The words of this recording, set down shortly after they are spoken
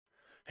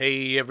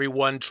Hey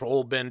everyone,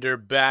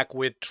 Trollbender back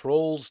with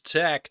Trolls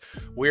Tech.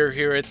 We're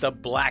here at the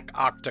Black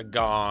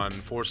Octagon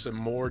for some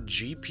more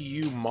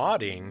GPU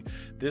modding.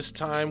 This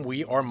time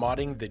we are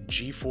modding the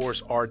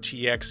GeForce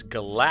RTX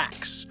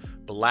Galax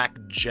Black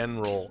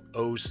General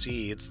OC.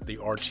 It's the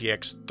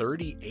RTX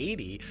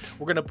 3080.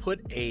 We're going to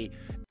put a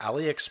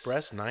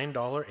AliExpress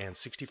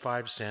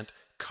 $9.65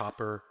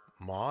 copper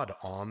mod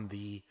on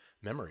the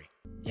memory.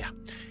 Yeah,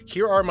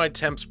 here are my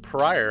temps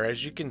prior.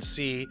 As you can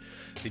see,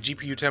 the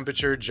GPU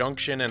temperature,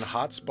 junction, and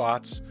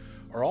hotspots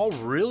are all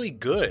really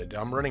good.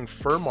 I'm running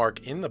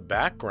Furmark in the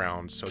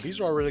background, so these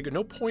are all really good.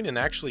 No point in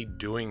actually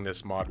doing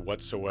this mod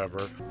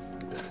whatsoever.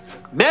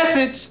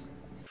 Message!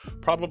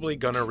 Probably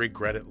gonna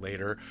regret it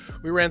later.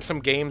 We ran some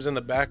games in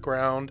the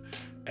background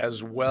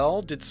as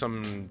well, did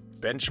some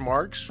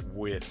benchmarks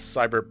with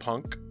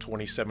Cyberpunk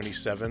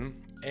 2077,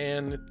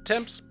 and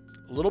temps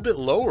a little bit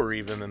lower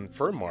even than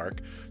Furmark.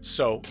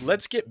 So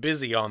let's get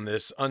busy on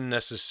this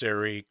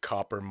unnecessary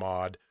copper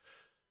mod.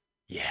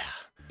 Yeah.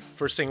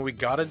 First thing we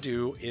gotta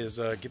do is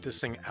get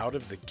this thing out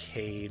of the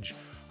cage.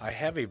 I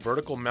have a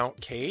vertical mount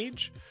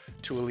cage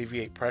to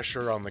alleviate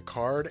pressure on the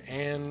card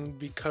and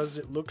because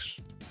it looks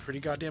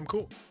pretty goddamn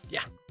cool.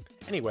 Yeah.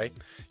 Anyway,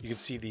 you can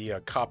see the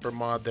copper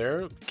mod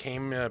there.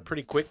 Came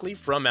pretty quickly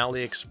from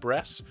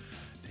AliExpress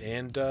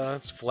and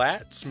it's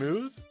flat,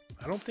 smooth.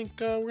 I don't think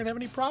we're gonna have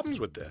any problems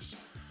with this.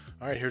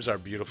 All right, here's our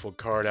beautiful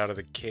card out of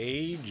the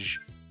cage.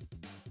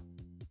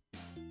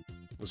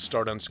 Let's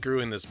start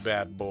unscrewing this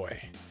bad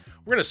boy.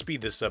 We're gonna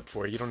speed this up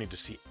for you. You don't need to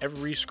see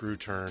every screw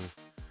turn.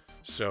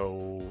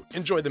 So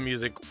enjoy the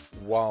music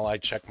while I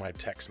check my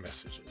text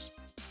messages.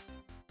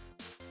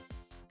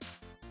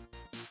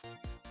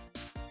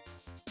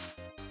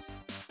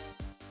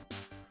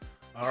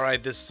 All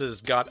right, this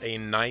has got a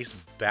nice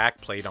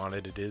backplate on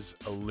it. It is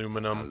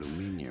aluminum.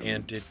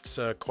 And it's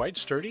quite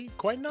sturdy,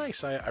 quite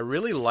nice. I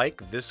really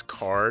like this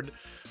card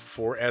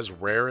for as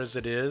rare as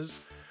it is.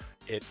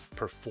 It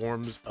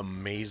performs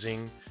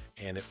amazing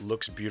and it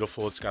looks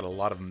beautiful. It's got a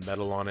lot of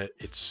metal on it.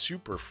 It's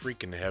super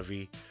freaking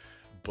heavy,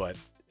 but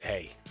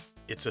hey,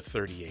 it's a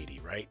 3080,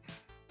 right?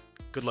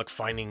 Good luck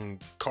finding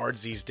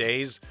cards these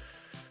days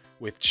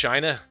with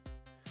China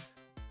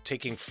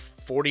taking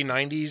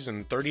 4090s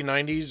and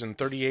 3090s and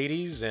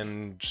 3080s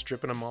and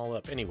stripping them all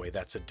up. Anyway,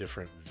 that's a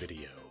different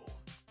video.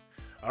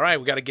 All right,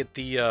 we got to get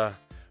the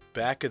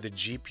back of the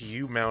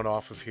GPU mount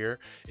off of here.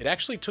 It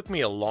actually took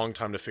me a long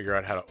time to figure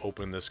out how to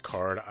open this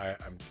card. I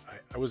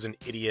was an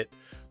idiot,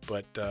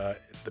 but the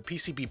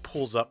PCB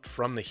pulls up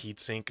from the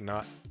heatsink,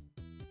 not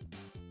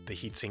the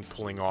heatsink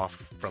pulling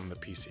off from the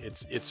PC.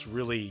 It's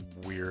really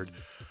weird.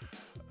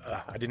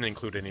 I didn't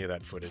include any of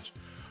that footage.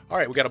 All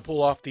right, we got to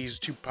pull off these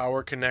two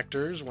power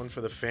connectors, one for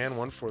the fan,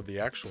 one for the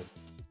actual,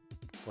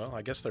 well,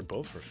 I guess they're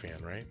both for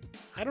fan, right?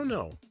 I don't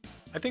know.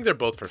 I think they're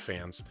both for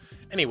fans.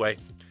 Anyway,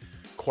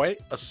 quite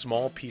a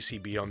small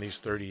PCB on these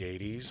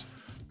 3080s,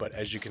 but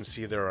as you can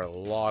see, there are a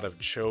lot of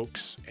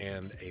chokes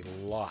and a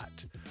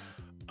lot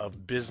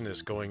of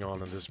business going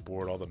on this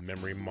board, all the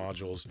memory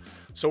modules.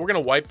 So we're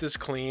going to wipe this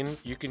clean.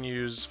 You can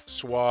use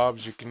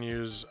swabs, you can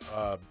use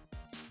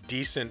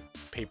decent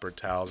paper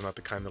towels, not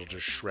the kind that'll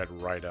just shred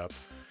right up.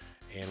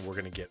 And we're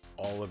going to get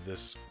all of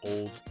this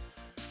old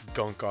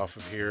gunk off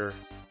of here.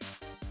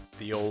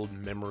 The old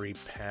memory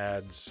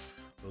pads,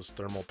 those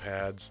thermal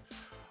pads.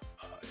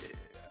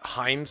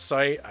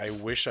 Hindsight, I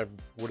wish I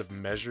would have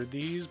measured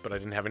these, but I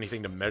didn't have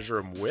anything to measure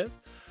them with.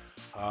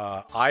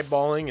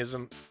 Eyeballing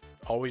isn't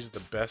always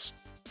the best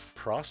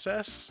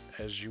process,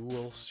 as you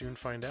will soon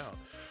find out.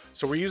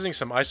 So we're using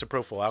some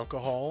isopropyl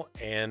alcohol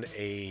and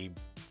a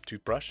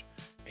toothbrush,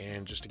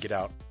 and just to get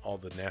out all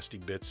the nasty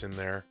bits in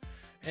there.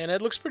 And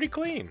it looks pretty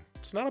clean.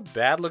 It's not a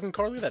bad looking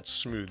card. Look at that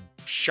smooth,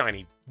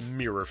 shiny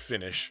mirror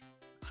finish.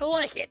 I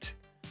like it.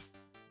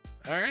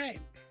 All right.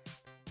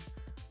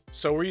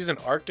 So we're using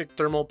Arctic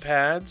thermal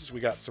pads. We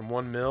got some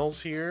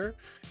 1mm here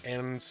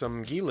and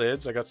some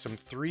G-lids. I got some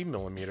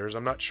 3mm.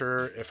 I'm not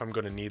sure if I'm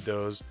going to need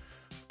those.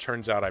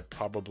 Turns out I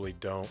probably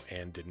don't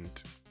and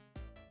didn't.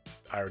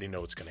 I already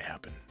know what's going to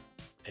happen.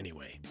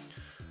 Anyway,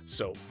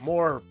 so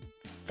more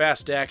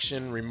fast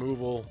action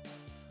removal.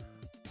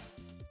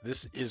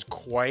 This is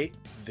quite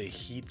the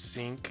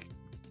heatsink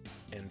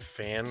and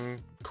fan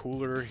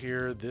cooler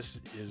here. This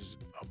is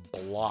a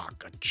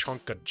block, a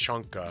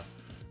chunka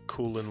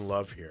coolin'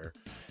 love here.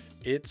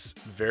 It's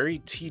very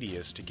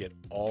tedious to get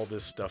all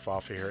this stuff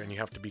off of here, and you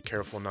have to be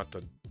careful not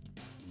to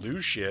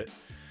lose shit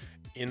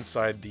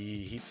inside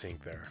the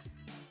heatsink there.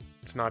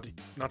 It's not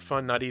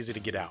fun, not easy to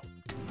get out.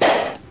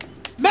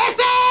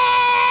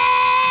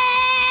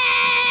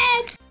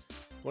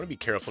 You want to be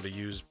careful to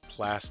use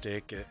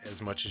plastic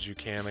as much as you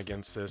can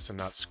against this and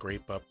not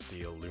scrape up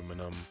the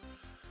aluminum.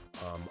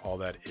 All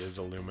that is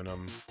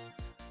aluminum,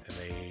 and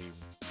they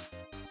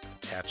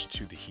attach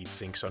to the heat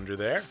sinks under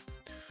there.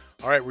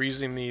 All right, we're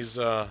using these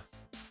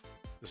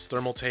this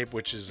thermal tape,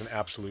 which is an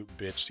absolute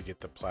bitch to get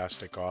the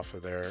plastic off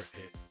of there.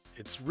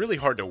 It's really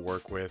hard to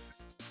work with.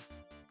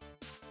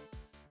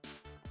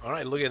 All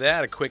right, look at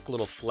that, a quick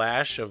little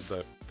flash of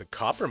the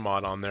copper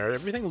mod on there.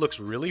 Everything looks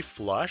really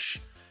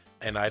flush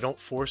and I don't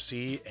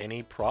foresee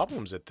any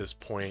problems at this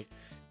point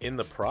in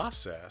the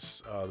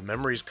process. The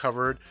memory's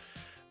covered.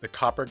 The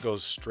copper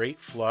goes straight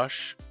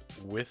flush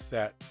with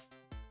that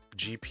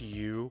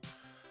GPU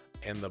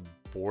and the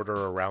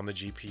border around the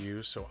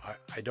GPU, so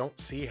I don't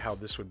see how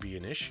this would be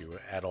an issue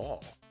at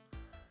all.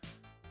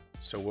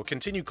 So we'll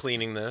continue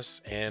cleaning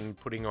this and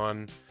putting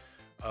on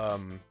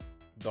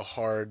the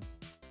hard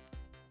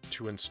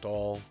to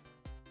install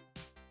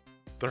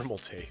thermal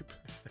tape.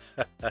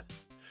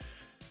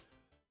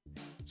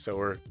 So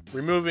we're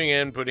removing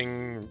and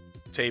putting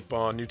tape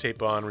on, new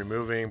tape on,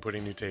 removing,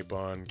 putting new tape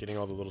on, getting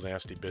all the little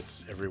nasty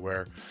bits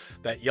everywhere.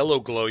 That yellow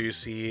glow you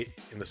see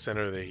in the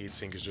center of the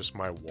heatsink is just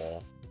my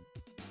wall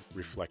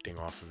reflecting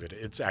off of it.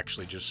 It's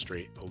actually just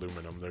straight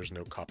aluminum. There's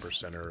no copper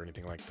center or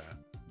anything like that.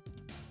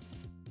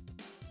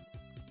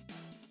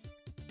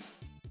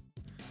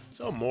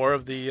 So more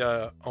of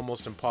the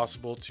almost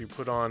impossible to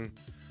put on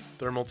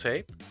thermal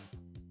tape.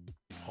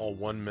 All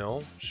 1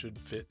 mil should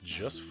fit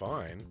just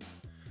fine.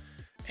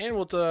 And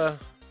we'll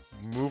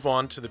move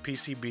on to the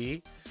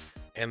PCB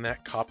and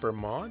that copper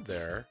mod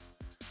there.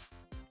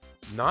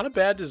 Not a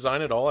bad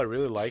design at all. I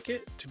really like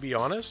it, to be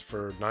honest.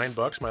 For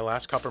 $9, my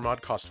last copper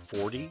mod cost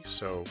 40,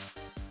 so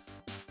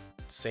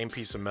same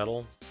piece of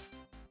metal,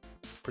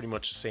 pretty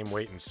much the same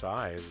weight and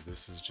size.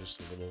 This is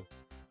just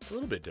a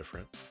little bit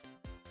different.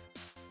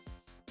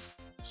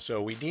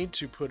 So we need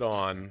to put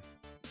on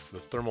the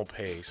thermal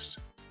paste.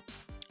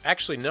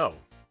 Actually, no.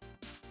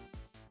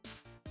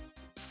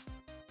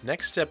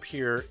 Next step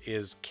here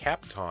is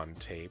Kapton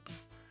tape.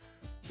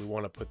 We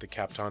want to put the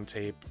Kapton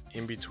tape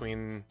in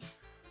between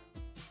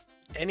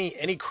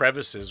any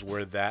crevices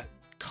where that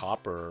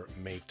copper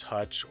may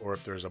touch, or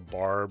if there's a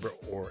barb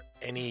or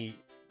any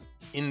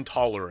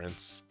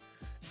intolerance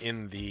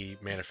in the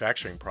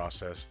manufacturing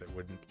process that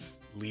would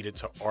lead it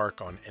to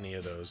arc on any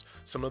of those.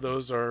 Some of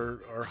those are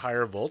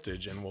higher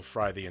voltage and will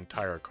fry the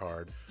entire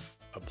card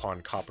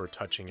upon copper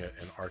touching it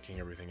and arcing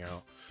everything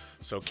out.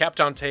 So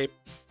Kapton tape,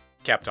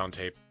 Kapton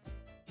tape,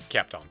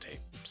 Kapton tape.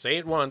 Say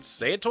it once,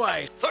 say it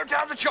twice. Third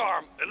time's the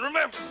charm, and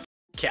remember,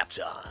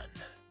 Kapton.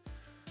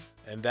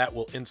 And that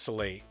will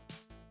insulate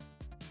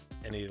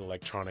any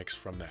electronics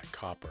from that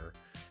copper.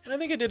 And I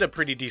think I did a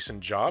pretty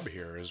decent job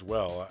here as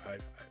well. I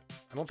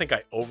don't think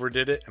I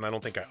overdid it, and I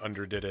don't think I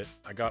underdid it.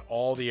 I got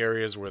all the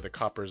areas where the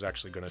copper is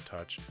actually going to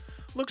touch.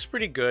 Looks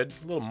pretty good,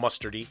 a little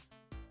mustardy,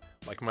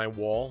 like my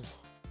wall,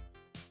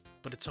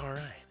 but it's all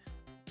right.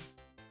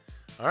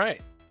 All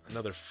right,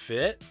 another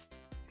fit.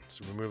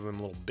 So remove them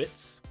little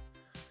bits.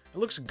 It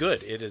looks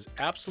good. It is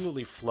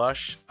absolutely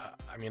flush.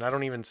 I mean, I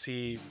don't even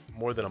see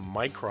more than a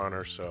micron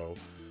or so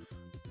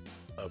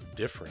of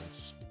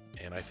difference.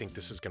 And I think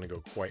this is going to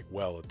go quite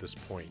well at this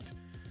point.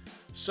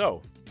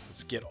 So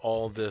let's get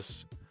all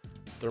this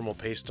thermal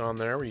paste on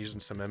there. We're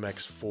using some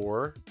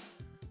MX4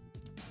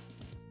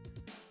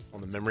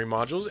 on the memory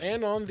modules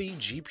and on the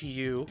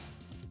GPU.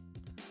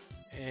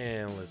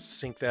 And let's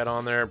sink that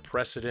on there,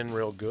 press it in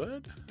real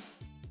good.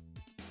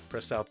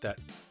 Press out that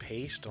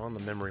paste on the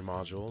memory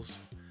modules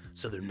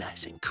so they're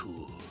nice and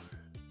cool,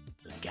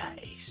 like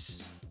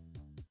ice.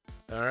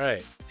 All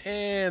right,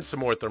 and some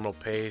more thermal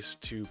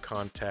paste to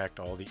contact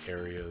all the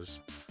areas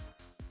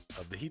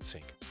of the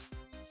heatsink.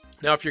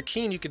 Now, if you're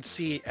keen, you can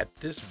see at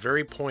this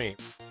very point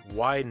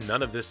why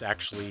none of this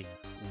actually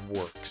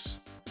works.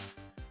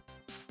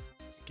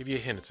 I'll give you a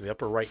hint, it's in the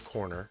upper right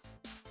corner.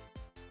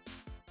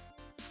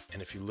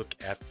 And if you look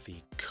at the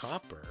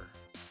copper,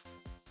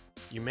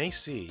 you may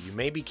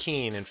be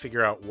keen and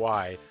figure out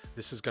why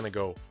this is going to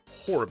go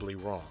horribly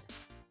wrong.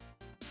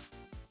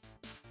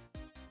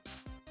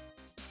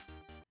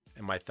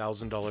 And my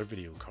 $1,000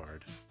 video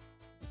card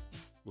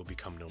will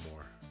become no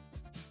more.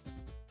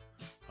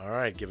 All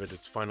right, give it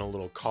its final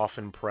little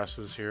coffin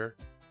presses here.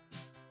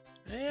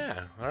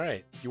 Yeah, all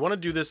right. You want to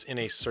do this in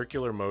a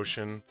circular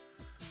motion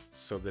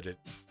so that it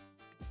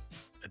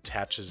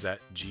attaches that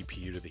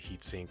GPU to the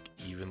heatsink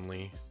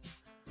evenly.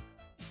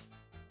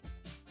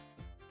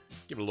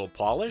 Give it a little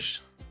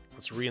polish.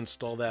 Let's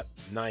reinstall that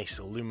nice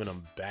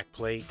aluminum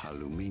backplate.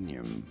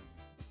 Aluminium.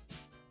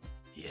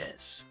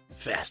 Yes,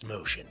 fast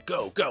motion.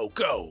 Go, go,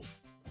 go.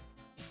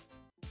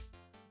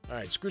 All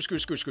right, screw, screw,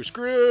 screw, screw,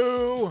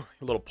 screw.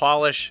 A little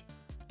polish.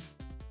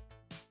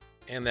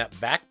 And that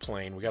back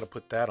plane, we got to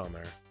put that on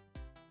there.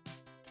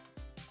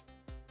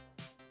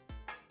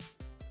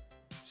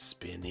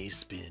 Spinny,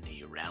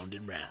 spinny, round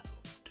and round.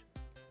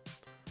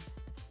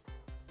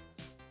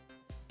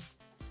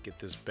 Let's get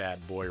this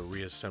bad boy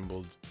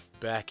reassembled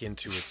back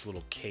into its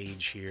little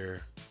cage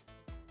here.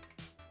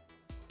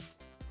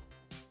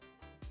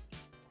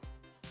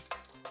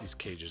 These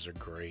cages are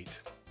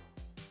great.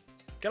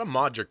 Gotta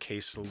mod your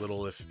case a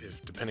little if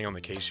depending on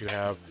the case you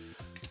have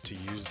to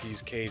use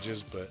these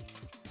cages, but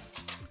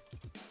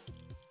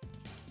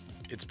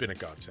it's been a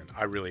godsend.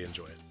 I really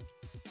enjoy it.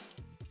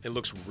 It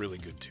looks really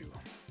good too.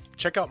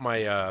 Check out my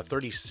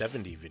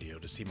 3070 video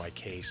to see my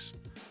case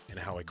and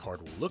how a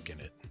card will look in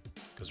it,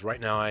 because right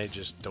now I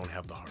just don't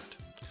have the heart.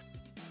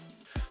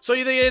 So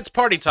you think it's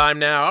party time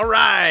now? All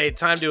right,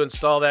 time to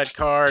install that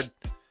card.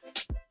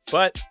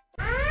 But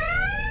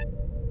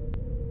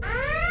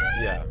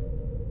Yeah.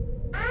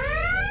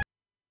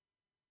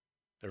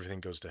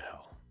 Everything goes to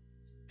hell.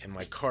 And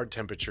my card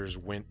temperatures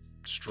went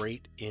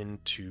straight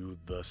into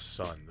the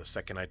sun the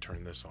second I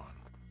turned this on.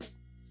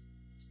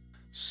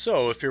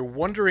 So, if you're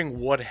wondering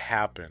what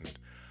happened,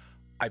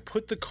 I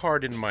put the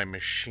card in my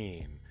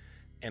machine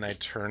and I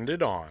turned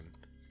it on.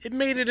 It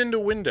made it into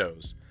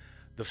Windows.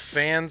 The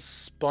fans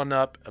spun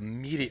up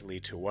immediately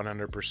to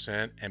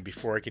 100%, and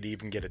before I could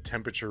even get a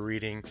temperature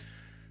reading,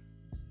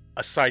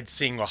 aside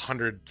seeing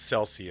 100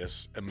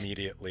 Celsius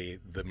immediately,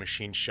 the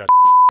machine shut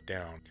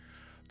down.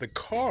 The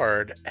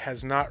card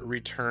has not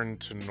returned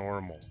to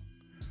normal.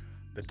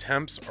 The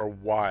temps are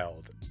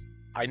wild.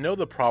 I know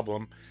the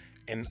problem,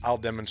 and I'll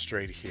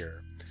demonstrate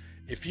here.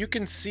 If you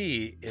can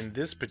see in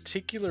this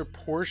particular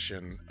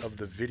portion of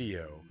the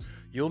video,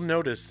 you'll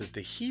notice that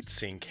the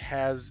heatsink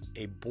has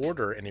a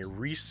border and a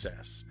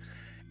recess.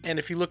 And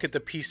if you look at the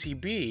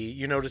PCB,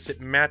 you notice it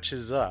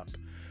matches up.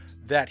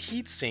 That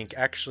heatsink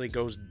actually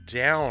goes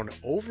down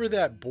over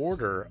that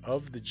border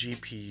of the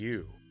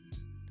GPU.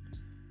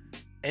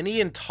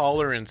 Any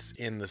intolerance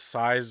in the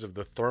size of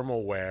the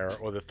thermal wear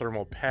or the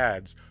thermal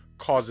pads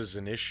causes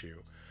an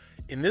issue.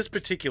 In this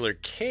particular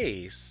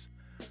case,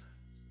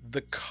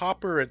 the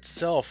copper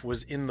itself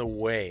was in the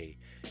way.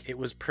 It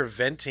was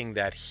preventing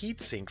that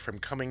heatsink from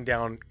coming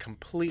down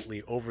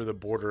completely over the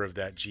border of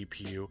that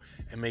GPU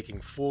and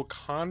making full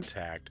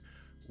contact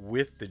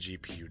with the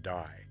GPU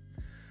die.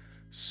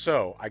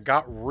 So I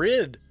got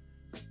rid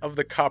of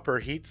the copper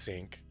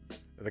heatsink,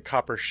 the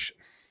copper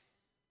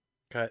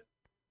cut.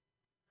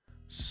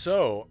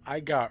 So I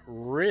got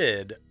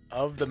rid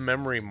of the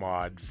memory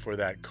mod for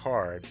that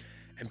card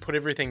and put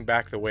everything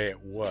back the way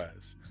it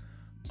was.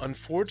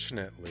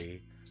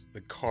 Unfortunately,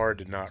 the card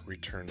did not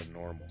return to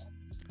normal.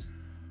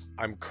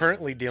 I'm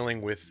currently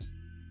dealing with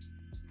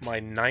my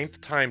 9th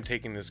time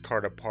taking this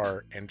card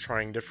apart and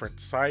trying different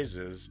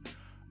sizes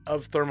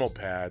of thermal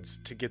pads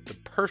to get the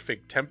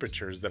perfect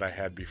temperatures that I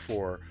had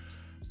before,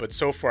 but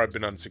so far I've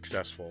been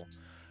unsuccessful.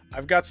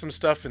 I've got some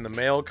stuff in the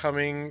mail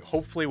coming.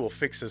 Hopefully we'll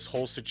fix this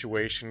whole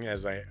situation,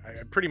 as I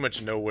pretty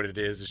much know what it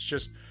is. It's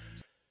just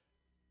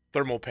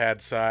thermal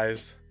pad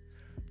size.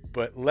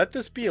 But let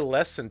this be a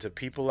lesson to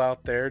people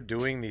out there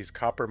doing these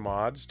copper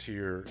mods to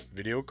your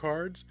video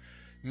cards.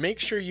 Make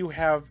sure you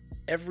have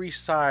every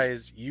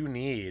size you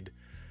need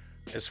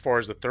as far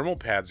as the thermal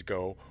pads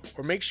go,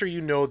 or make sure you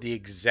know the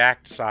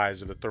exact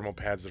size of the thermal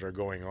pads that are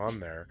going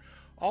on there.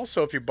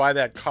 Also, if you buy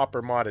that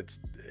copper mod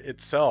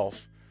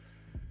itself,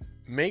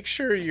 make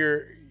sure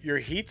your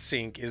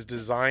heatsink is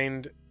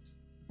designed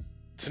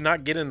to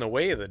not get in the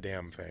way of the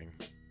damn thing.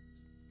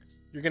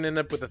 You're going to end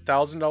up with a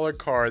 $1,000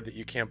 card that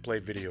you can't play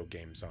video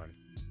games on.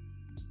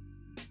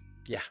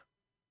 Yeah.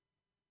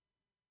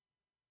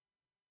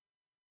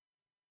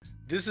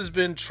 This has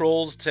been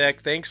Trolls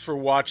Tech. Thanks for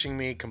watching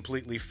me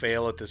completely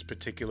fail at this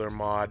particular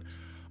mod.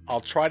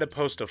 I'll try to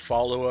post a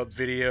follow-up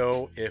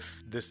video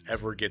if this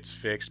ever gets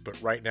fixed, but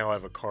right now I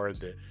have a card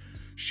that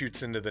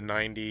shoots into the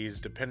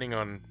 90s, depending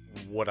on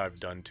what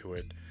I've done to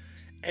it.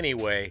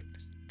 Anyway,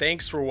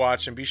 thanks for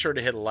watching. Be sure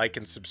to hit like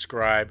and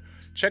subscribe.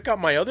 Check out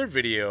my other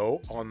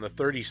video on the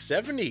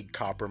 3070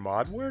 copper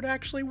mod where it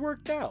actually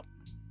worked out.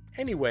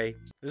 Anyway,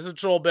 this is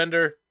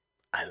Trollbender.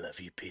 I love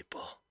you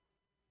people.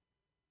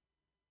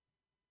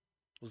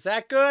 Was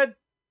that good?